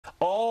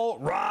All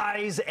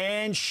rise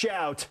and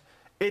shout.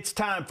 It's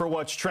time for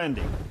What's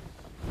Trending.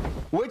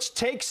 Which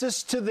takes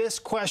us to this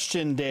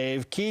question,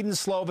 Dave. Kedon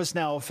Slovis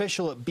now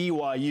official at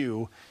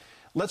BYU.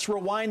 Let's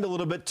rewind a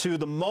little bit to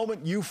the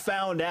moment you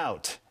found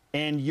out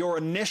and your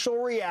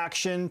initial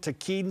reaction to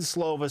Kedon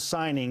Slovis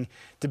signing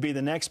to be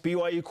the next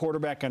BYU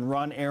quarterback and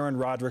run Aaron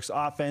Roderick's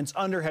offense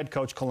under head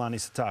coach Kalani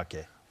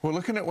Sitake. Well,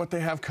 looking at what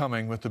they have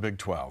coming with the Big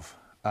 12,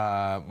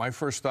 my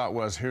first thought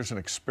was, here's an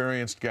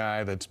experienced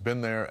guy that's been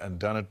there and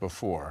done it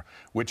before,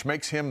 which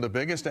makes him the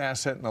biggest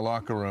asset in the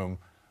locker room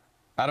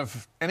out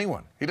of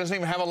anyone. He doesn't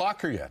even have a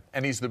locker yet,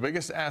 and he's the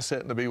biggest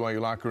asset in the BYU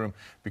locker room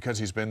because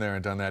he's been there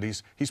and done that.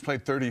 He's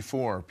played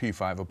 34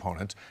 P5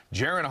 opponents.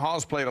 Jaren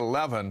Hall's played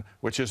 11,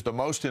 which is the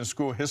most in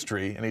school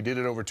history, and he did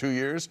it over 2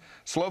 years.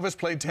 Slovis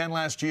played 10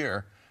 last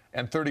year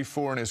and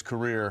 34 in his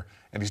career,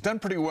 and he's done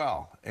pretty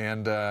well.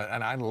 And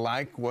I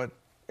like what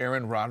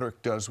Aaron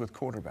Roderick does with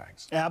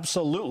quarterbacks.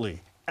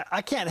 Absolutely.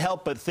 I can't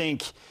help but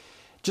think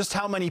just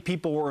how many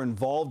people were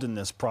involved in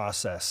this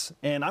process.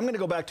 And I'm going to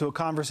go back to a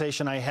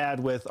conversation I had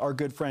with our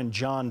good friend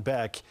John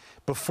Beck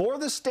before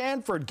the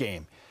Stanford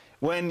game,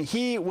 when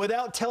he,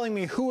 without telling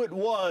me who it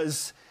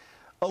was,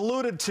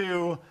 alluded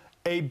to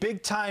a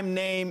big-time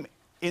name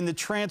in the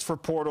transfer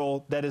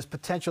portal that is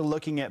potentially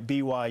looking at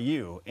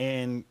BYU.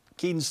 And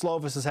Kedon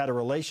Slovis has had a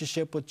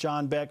relationship with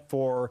John Beck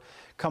for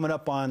coming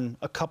up on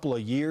a couple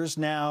of years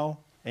now.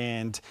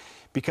 And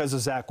because of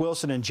Zach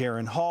Wilson and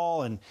Jaren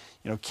Hall and,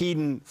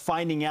 Kedon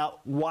finding out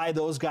why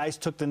those guys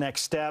took the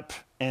next step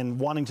and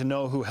wanting to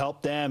know who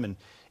helped them, and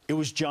it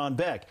was John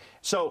Beck.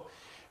 So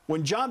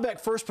when John Beck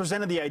first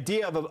presented the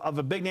idea of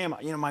a big name,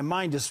 my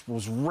mind just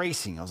was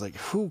racing. I was like,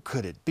 who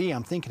could it be?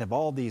 I'm thinking of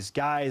all these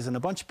guys, and a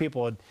bunch of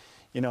people had,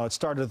 had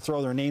started to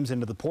throw their names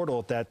into the portal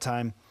at that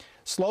time.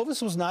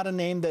 Slovis was not a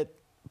name that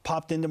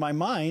popped into my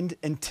mind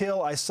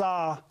until I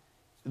saw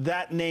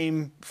that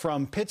name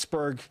from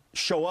Pittsburgh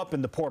show up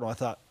in the portal. I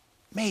thought,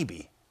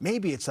 maybe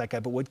it's that guy.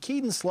 But with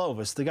Kedon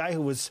Slovis, the guy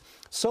who was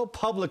so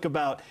public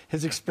about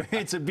his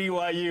experience at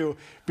BYU,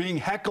 being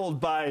heckled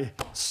by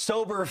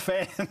sober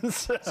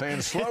fans. Saying,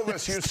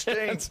 Slovis, you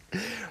stink.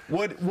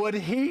 Would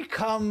he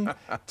come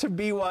to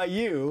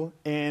BYU?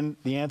 And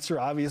the answer,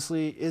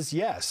 obviously, is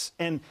yes.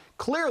 And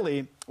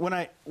clearly,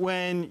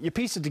 when you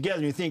piece it together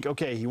and you think,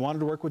 okay, he wanted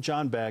to work with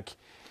John Beck,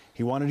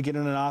 he wanted to get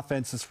in an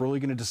offense that's really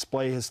going to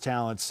display his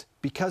talents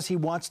because he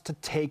wants to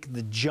take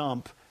the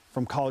jump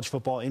from college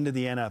football into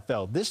the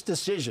NFL. This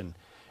decision,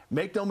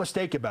 make no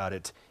mistake about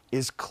it,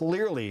 is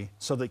clearly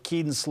so that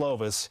Kedon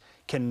Slovis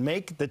can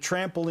make the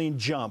trampoline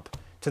jump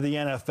to the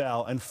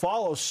NFL and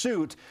follow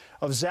suit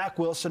of Zach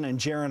Wilson and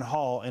Jaren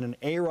Hall in an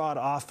A-Rod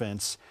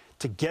offense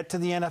to get to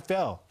the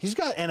NFL. He's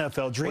got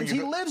NFL dreams.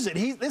 He lives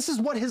it. This is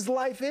what his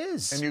life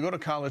is. And you go to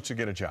college to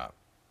get a job.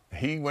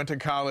 He went to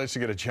college to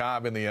get a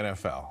job in the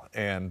NFL,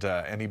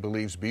 and he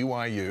believes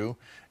BYU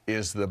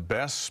is the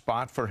best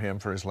spot for him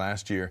for his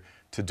last year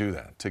to do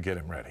that, to get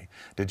him ready.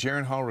 Did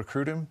Jaren Hall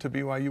recruit him to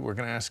BYU? We're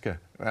going to ask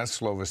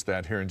Slovis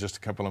that here in just a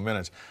couple of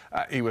minutes.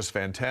 He was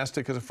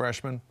fantastic as a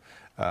freshman.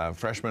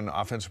 Freshman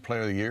Offensive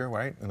Player of the Year,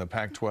 right, in the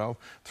Pac-12.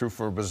 Threw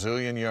for a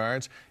bazillion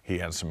yards. He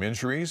had some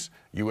injuries.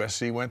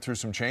 USC went through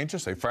some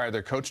changes. They fired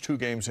their coach 2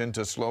 games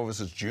into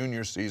Slovis's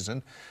junior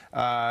season.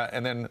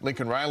 And then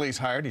Lincoln Riley's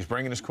hired. He's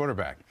bringing his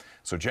quarterback.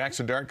 So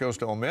Jackson Dart goes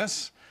to Ole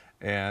Miss,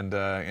 and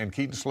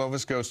Kedon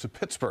Slovis goes to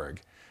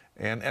Pittsburgh.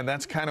 And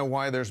that's kind of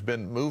why there's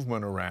been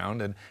movement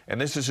around.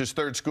 And this is his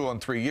 3rd school in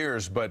 3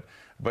 years. But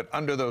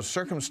under those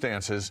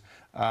circumstances,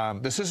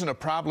 this isn't a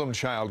problem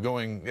child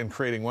going and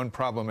creating one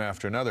problem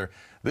after another.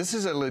 This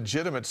is a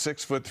legitimate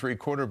 6'3"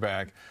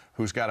 quarterback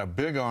who's got a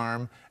big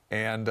arm.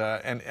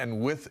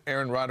 And with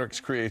Aaron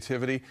Roderick's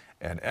creativity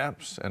and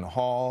Epps and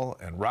Hall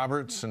and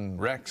Roberts and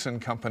Rex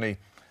and company,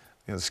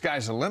 the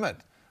sky's the limit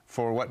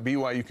for what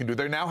BYU can do.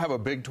 They now have a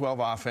Big 12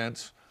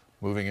 offense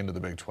moving into the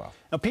Big 12.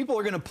 Now, people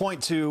are going to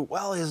point to,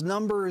 well, his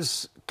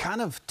numbers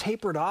kind of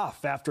tapered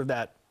off after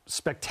that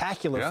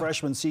spectacular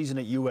freshman season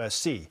at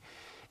USC.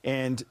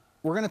 And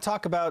we're going to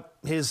talk about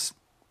his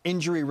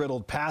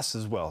injury-riddled past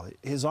as well.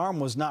 His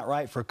arm was not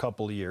right for a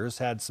couple of years,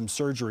 had some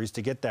surgeries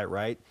to get that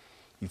right.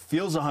 He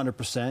feels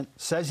 100%,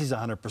 says he's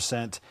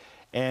 100%.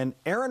 And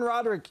Aaron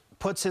Roderick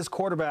puts his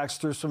quarterbacks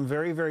through some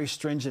very, very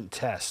stringent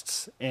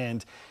tests.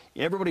 And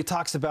everybody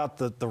talks about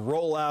the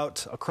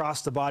rollout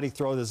across the body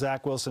throw that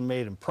Zach Wilson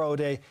made in Pro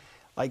Day.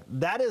 Like,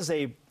 that is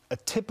a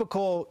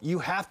typical, you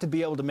have to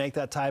be able to make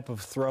that type of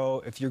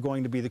throw if you're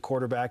going to be the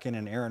quarterback in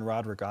an Aaron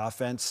Roderick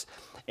offense.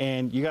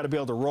 And you got to be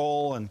able to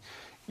roll and,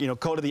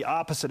 go to the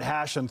opposite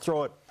hash and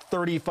throw it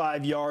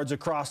 35 yards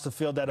across the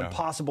field, that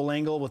impossible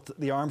angle with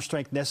the arm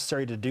strength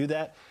necessary to do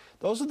that.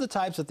 Those are the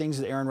types of things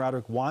that Aaron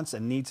Roderick wants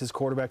and needs his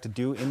quarterback to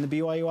do in the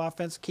BYU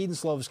offense. Kedon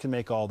Slovis can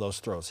make all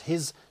those throws.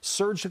 His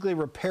surgically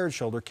repaired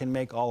shoulder can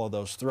make all of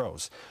those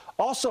throws.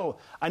 Also,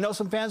 I know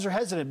some fans are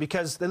hesitant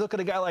because they look at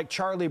a guy like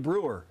Charlie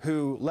Brewer,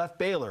 who left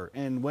Baylor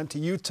and went to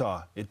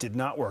Utah. It did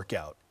not work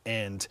out,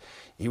 and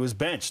he was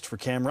benched for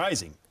Cam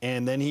Rising,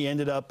 and then he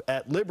ended up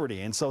at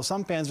Liberty. And so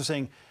some fans are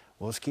saying,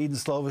 Well, is Kedon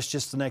Slovis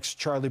just the next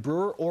Charlie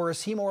Brewer, or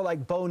is he more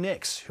like Bo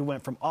Nix, who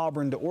went from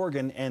Auburn to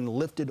Oregon and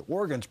lifted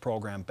Oregon's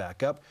program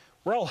back up?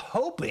 We're all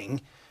hoping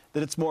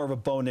that it's more of a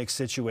Bo Nix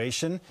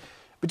situation.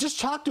 But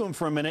just talk to him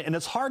for a minute, and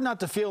it's hard not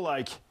to feel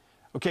like,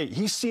 okay,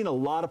 he's seen a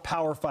lot of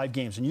Power 5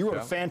 games, and you wrote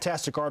a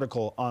fantastic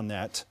article on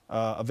that,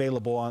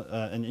 available on,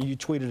 and you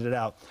tweeted it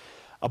out,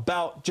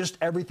 about just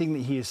everything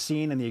that he has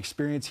seen and the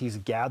experience he's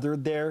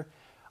gathered there.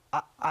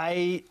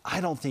 I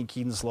don't think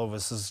Kedon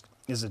Slovis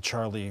is a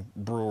Charlie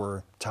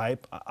Brewer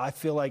type. I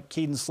feel like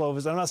Kedon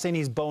Slovis, I'm not saying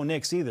he's Bo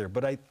Nix either,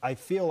 but I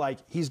feel like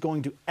he's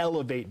going to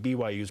elevate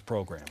BYU's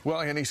program. Well,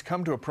 and he's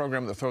come to a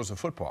program that throws the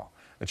football.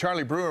 And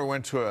Charlie Brewer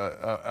went to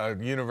a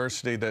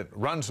university that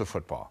runs the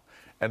football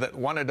and that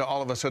wanted to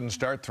all of a sudden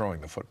start throwing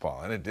the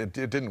football, and it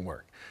didn't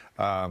work.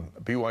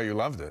 BYU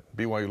loved it.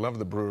 BYU loved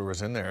that Brewer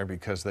was in there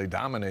because they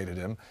dominated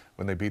him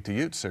when they beat the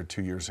Utes there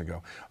 2 years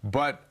ago.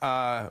 But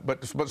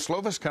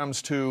Slovis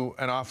comes to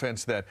an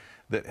offense that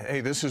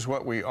hey, this is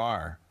what we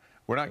are.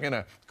 We're not going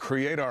to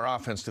create our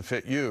offense to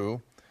fit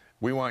you.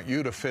 We want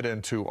you to fit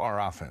into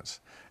our offense.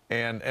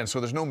 And so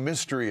there's no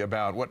mystery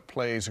about what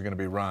plays are going to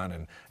be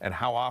run and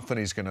how often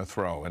he's going to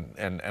throw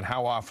and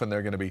how often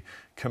they're going to be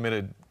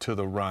committed to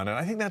the run. And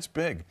I think that's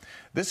big.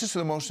 This is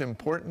the most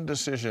important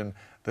decision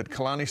that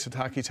Kalani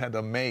Sitake's had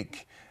to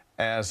make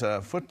as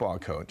a football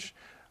coach.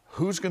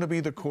 Who's going to be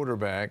the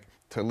quarterback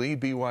to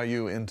lead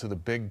BYU into the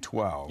Big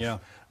 12? Yeah.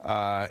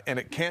 And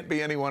it can't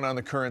be anyone on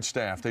the current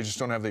staff. They just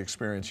don't have the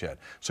experience yet.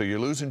 So you're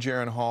losing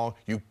Jaron Hall.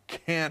 You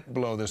can't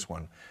blow this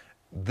one.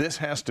 This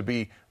has to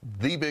be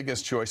the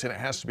biggest choice, and it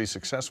has to be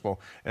successful.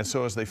 And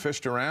so as they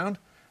fished around,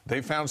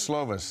 they found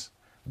Slovis.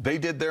 They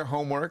did their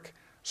homework.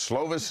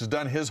 Slovis has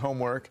done his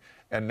homework,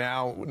 and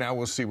now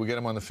we'll see. We'll get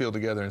them on the field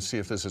together and see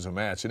if this is a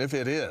match. And if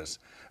it is,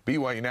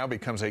 BYU now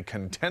becomes a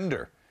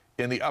contender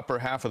in the upper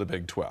half of the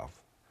Big 12,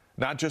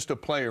 not just a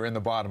player in the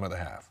bottom of the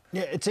half.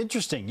 Yeah, it's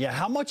interesting. Yeah,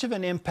 how much of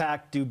an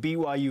impact do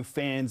BYU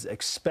fans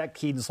expect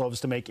Kedon Slovis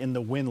to make in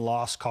the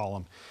win-loss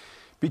column?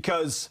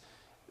 Because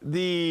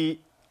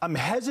I'm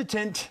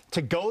hesitant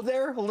to go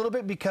there a little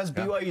bit because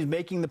BYU is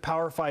making the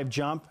Power 5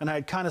 jump, and I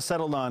had kind of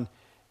settled on,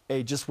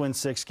 hey, just win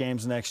 6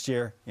 games next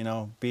year. You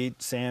know,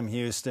 beat Sam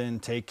Houston,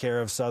 take care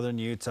of Southern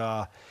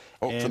Utah,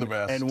 Hope for the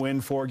best. And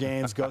win 4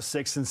 games, go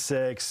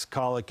 6-6,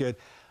 call it good.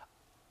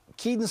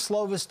 Kedon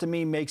Slovis, to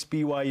me, makes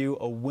BYU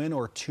a win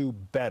or 2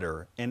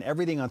 better, and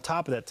everything on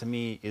top of that, to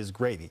me, is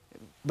gravy.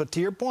 But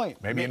to your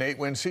point, maybe an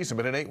 8-win season,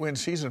 but an 8-win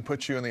season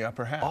puts you in the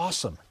upper half.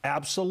 Awesome,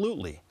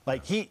 absolutely.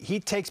 Like he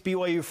takes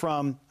BYU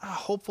from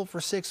hopeful for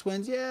 6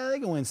 wins. Yeah, they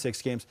can win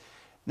 6 games.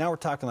 Now we're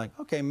talking like,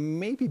 okay,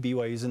 maybe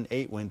BYU's an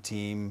 8-win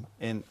team,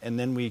 and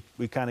then we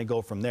kind of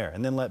go from there,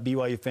 and then let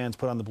BYU fans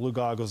put on the blue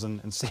goggles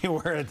and see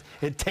where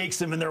it takes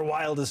them in their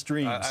wildest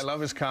dreams. I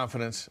love his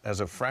confidence as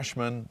a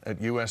freshman at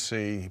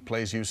USC. He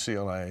plays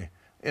UCLA.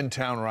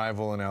 In-town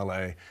rival in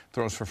L.A.,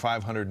 throws for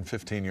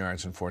 515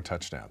 yards and 4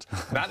 touchdowns.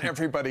 Not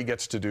everybody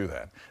gets to do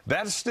that.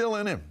 That's still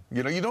in him.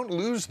 You know, you don't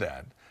lose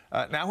that.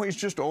 Now he's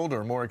just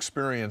older, more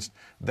experienced.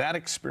 That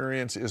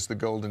experience is the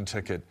golden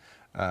ticket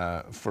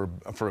for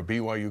a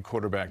BYU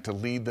quarterback to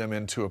lead them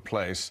into a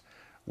place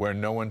where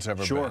no one's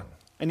ever been.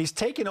 And he's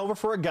taken over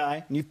for a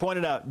guy, and you've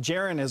pointed out,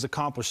 Jaron has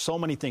accomplished so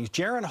many things.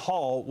 Jaron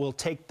Hall will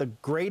take the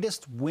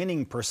greatest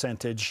winning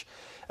percentage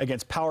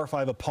against Power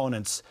 5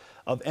 opponents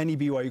of any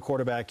BYU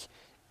quarterback,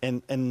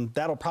 and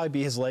that'll probably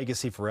be his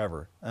legacy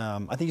forever. I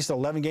think he's still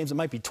 11 games. It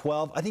might be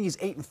 12. I think he's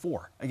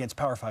 8-4 against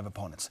Power 5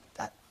 opponents.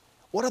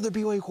 What other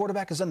BYU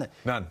quarterback has done that?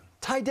 None.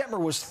 Ty Detmer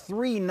was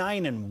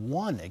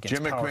 3-9-1 against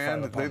Jim Power 5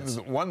 McMahon, opponents.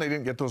 they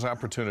didn't get those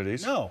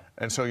opportunities. No.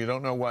 And so you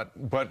don't know what,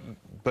 but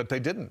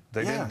they didn't.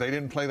 They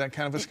didn't play that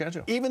kind of a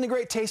schedule. Even the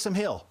great Taysom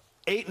Hill,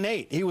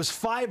 8-8. He was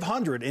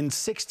 500 in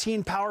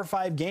 16 Power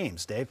 5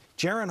 games, Dave.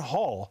 Jaron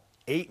Hall,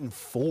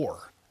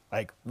 8-4.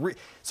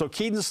 So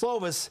Kedon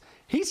Slovis,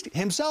 he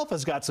himself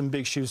has got some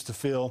big shoes to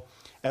fill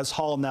as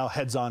Hall now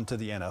heads on to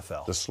the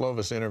NFL. The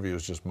Slovis interview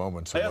is just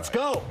moments away. Let's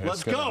go.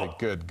 Let's go.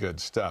 Good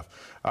stuff.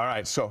 All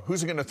right, so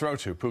who's he going to throw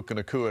to? Puka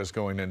Nacua is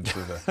going into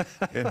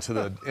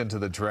the into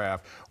the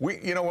draft.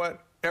 You know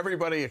what?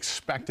 Everybody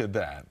expected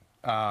that.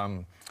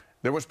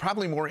 There was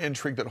probably more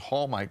intrigue that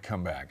Hall might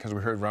come back because we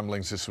heard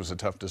rumblings this was a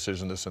tough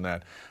decision, this and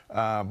that.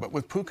 But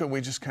with Puka,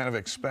 we just kind of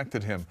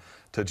expected him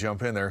to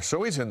jump in there.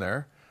 So he's in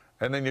there.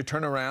 And then you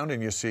turn around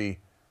and you see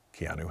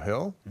Keanu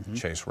Hill,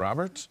 Chase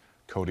Roberts,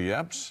 Cody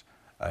Epps,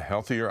 a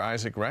healthier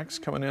Isaac Rex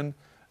coming in.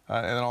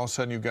 And then all of a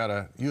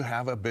sudden you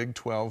have a Big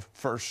 12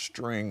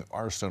 first-string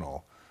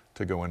arsenal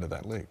to go into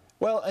that league.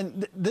 Well,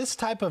 and this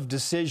type of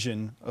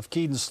decision of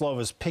Kedon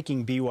Slovis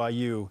picking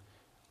BYU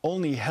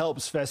only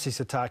helps Fesi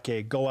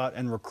Sitake go out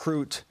and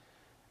recruit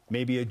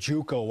maybe a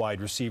JUCO wide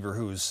receiver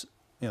who's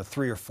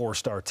 3 or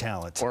 4-star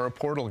talent. Or a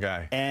portal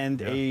guy.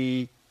 And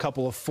a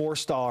couple of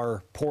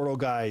 4-star portal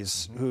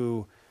guys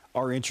who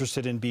are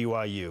interested in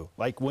BYU.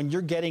 Like when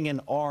you're getting an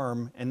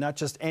arm, and not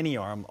just any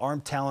arm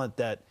talent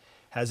that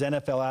has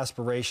NFL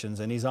aspirations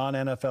and he's on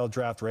NFL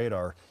draft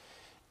radar,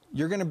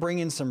 you're going to bring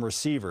in some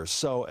receivers.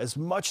 So as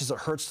much as it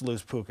hurts to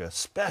lose Puka,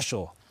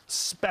 special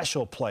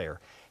player,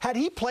 Had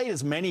he played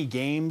as many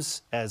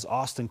games as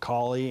Austin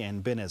Collie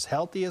and been as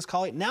healthy as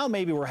Collie, now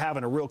maybe we're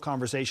having a real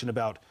conversation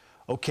about,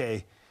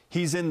 okay,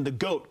 he's in the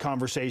GOAT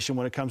conversation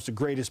when it comes to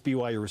greatest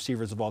BYU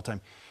receivers of all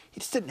time. He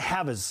just didn't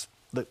have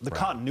the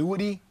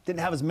continuity,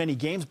 didn't have as many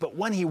games, but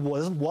when he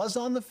was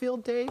on the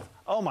field, Dave,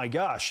 oh my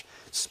gosh,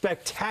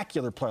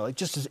 spectacular player. Like,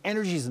 just his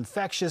energy is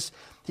infectious.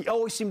 He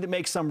always seemed to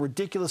make some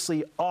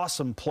ridiculously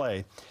awesome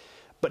play.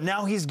 But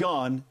now he's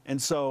gone, and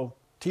so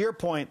to your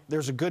point,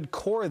 there's a good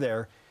core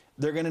there.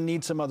 They're going to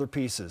need some other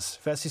pieces.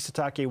 Fesi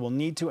Sitake will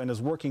need to and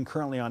is working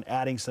currently on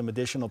adding some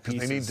additional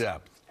pieces. They need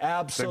depth.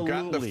 Absolutely.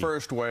 They've got the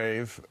first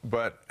wave,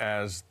 but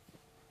as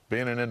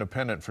being an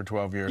independent for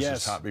 12 years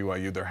has taught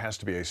BYU, there has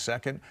to be a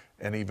second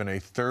and even a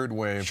third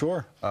wave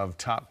of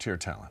top-tier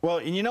talent. Well,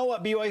 and you know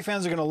what BYU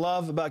fans are going to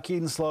love about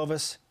Kedon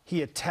Slovis?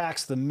 He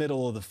attacks the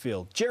middle of the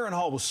field. Jaron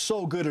Hall was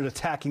so good at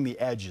attacking the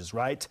edges,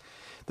 right?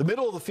 The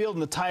middle of the field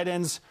and the tight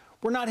ends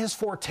were not his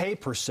forte,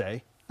 per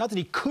se. Not that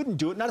he couldn't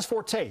do it, not his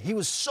forte. He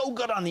was so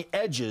good on the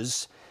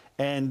edges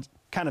and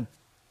kind of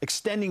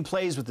extending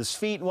plays with his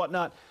feet and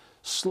whatnot.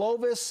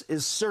 Slovis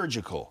is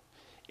surgical,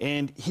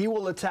 and he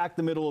will attack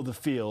the middle of the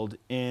field,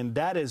 and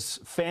that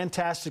is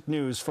fantastic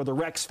news for the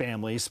Rex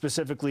family,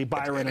 specifically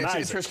Byron and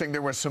Isaac. It's interesting.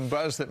 There was some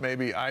buzz that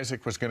maybe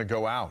Isaac was going to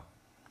go out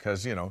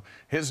because, you know,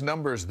 his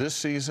numbers this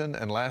season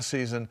and last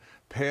season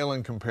pale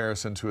in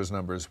comparison to his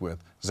numbers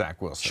with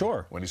Zach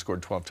Wilson. When he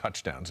scored 12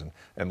 touchdowns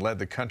and led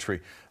the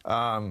country.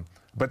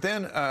 But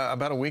then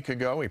about a week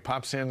ago, he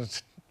pops in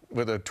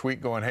with a tweet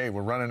going, hey,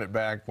 we're running it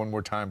back one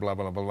more time, blah,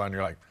 blah, blah, blah. And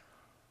you're like,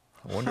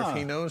 I wonder if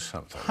he knows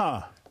something.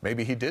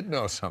 Maybe he did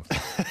know something.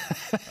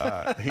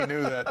 He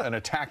knew that an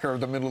attacker of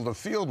the middle of the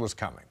field was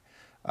coming.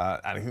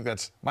 I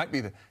think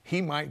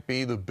he might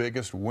be the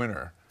biggest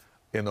winner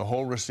in the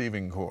whole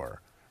receiving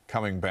corps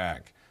coming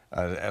back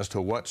as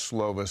to what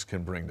Slovis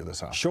can bring to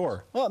this offense.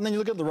 Well, and then you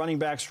look at the running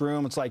backs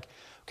room. It's like,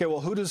 okay,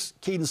 well, who does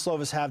Kedon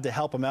Slovis have to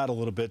help him out a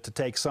little bit to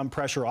take some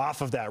pressure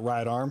off of that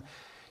right arm?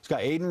 He's got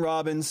Aiden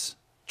Robbins,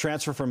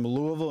 transfer from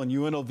Louisville and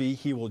UNLV.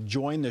 He will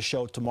join the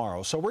show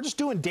tomorrow. So we're just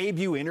doing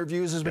debut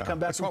interviews as we come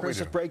back from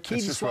Christmas break.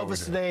 Kedon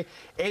Slovis today,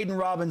 Aiden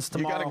Robbins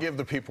tomorrow. You got to give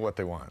the people what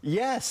they want.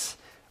 Yes.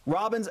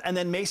 Robbins, and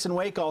then Mason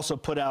Wake also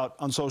put out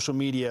on social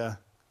media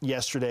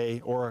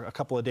yesterday or a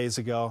couple of days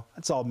ago.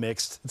 It's all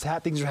mixed.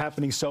 Things are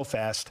happening so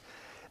fast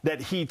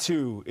that he,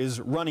 too, is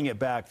running it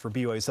back for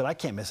BYU. He said, I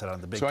can't miss it on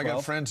the Big 12. So I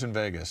got friends in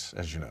Vegas,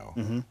 as you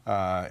know,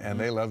 and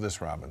they love this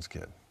Robbins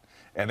kid.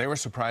 And they were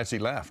surprised he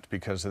left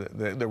because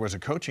there was a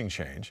coaching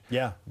change.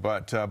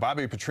 But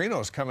Bobby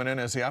Petrino's coming in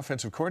as the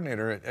offensive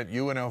coordinator at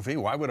UNLV.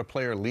 Why would a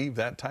player leave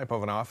that type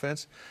of an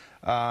offense?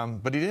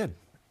 But he did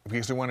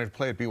because he wanted to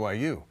play at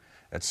BYU.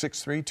 At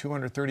 6'3",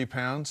 230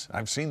 pounds.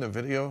 I've seen the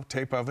video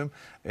tape of him,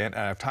 and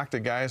I've talked to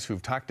guys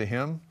who've talked to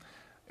him,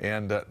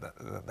 and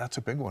that's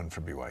a big one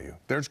for BYU.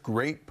 There's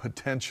great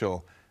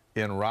potential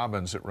in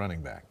Robbins at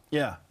running back.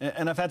 Yeah,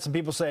 and I've had some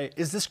people say,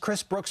 is this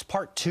Chris Brooks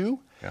part 2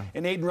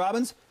 in Aiden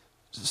Robbins?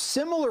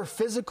 Similar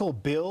physical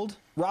build.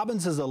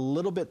 Robbins is a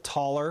little bit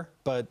taller,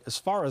 but as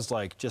far as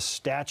like just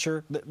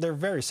stature, they're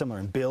very similar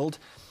in build.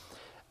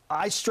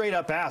 I straight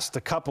up asked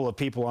a couple of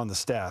people on the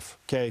staff,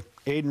 okay,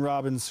 Aiden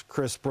Robbins,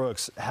 Chris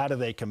Brooks, how do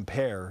they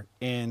compare?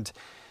 And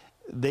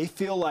they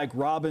feel like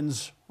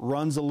Robbins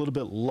runs a little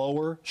bit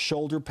lower,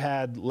 shoulder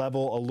pad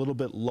level a little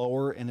bit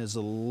lower, and is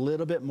a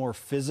little bit more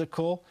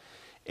physical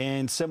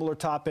and similar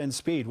top end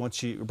speed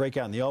once you break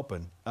out in the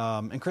open.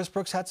 And Chris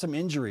Brooks had some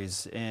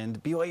injuries,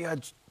 and BYU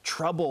had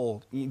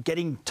trouble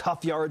getting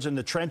tough yards in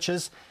the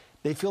trenches.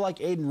 They feel like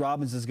Aiden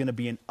Robbins is going to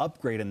be an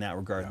upgrade in that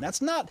regard. And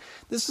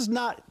this is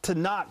not to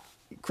knock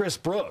Chris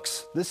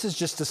Brooks. This is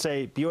just to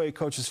say BYU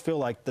coaches feel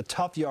like the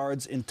tough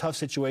yards in tough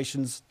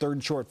situations, 3rd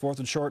and short, 4th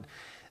and short,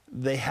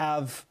 they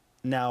have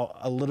now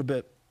a little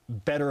bit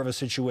better of a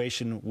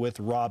situation with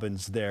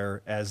Robbins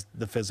there as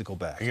the physical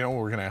back. You know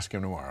what we're going to ask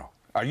him tomorrow?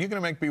 Are you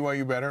going to make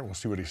BYU better? We'll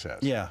see what he says.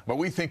 Yeah. But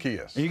we think he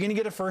is. Are you going to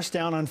get a first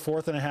down on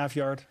 4th and a half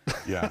yard?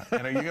 Yeah.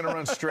 And are you going to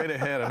run straight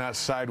ahead and not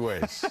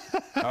sideways?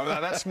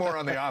 That's more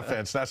on the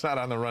offense. That's not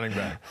on the running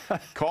back.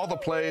 Call the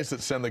plays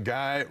that send the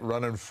guy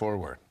running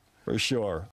forward. For sure.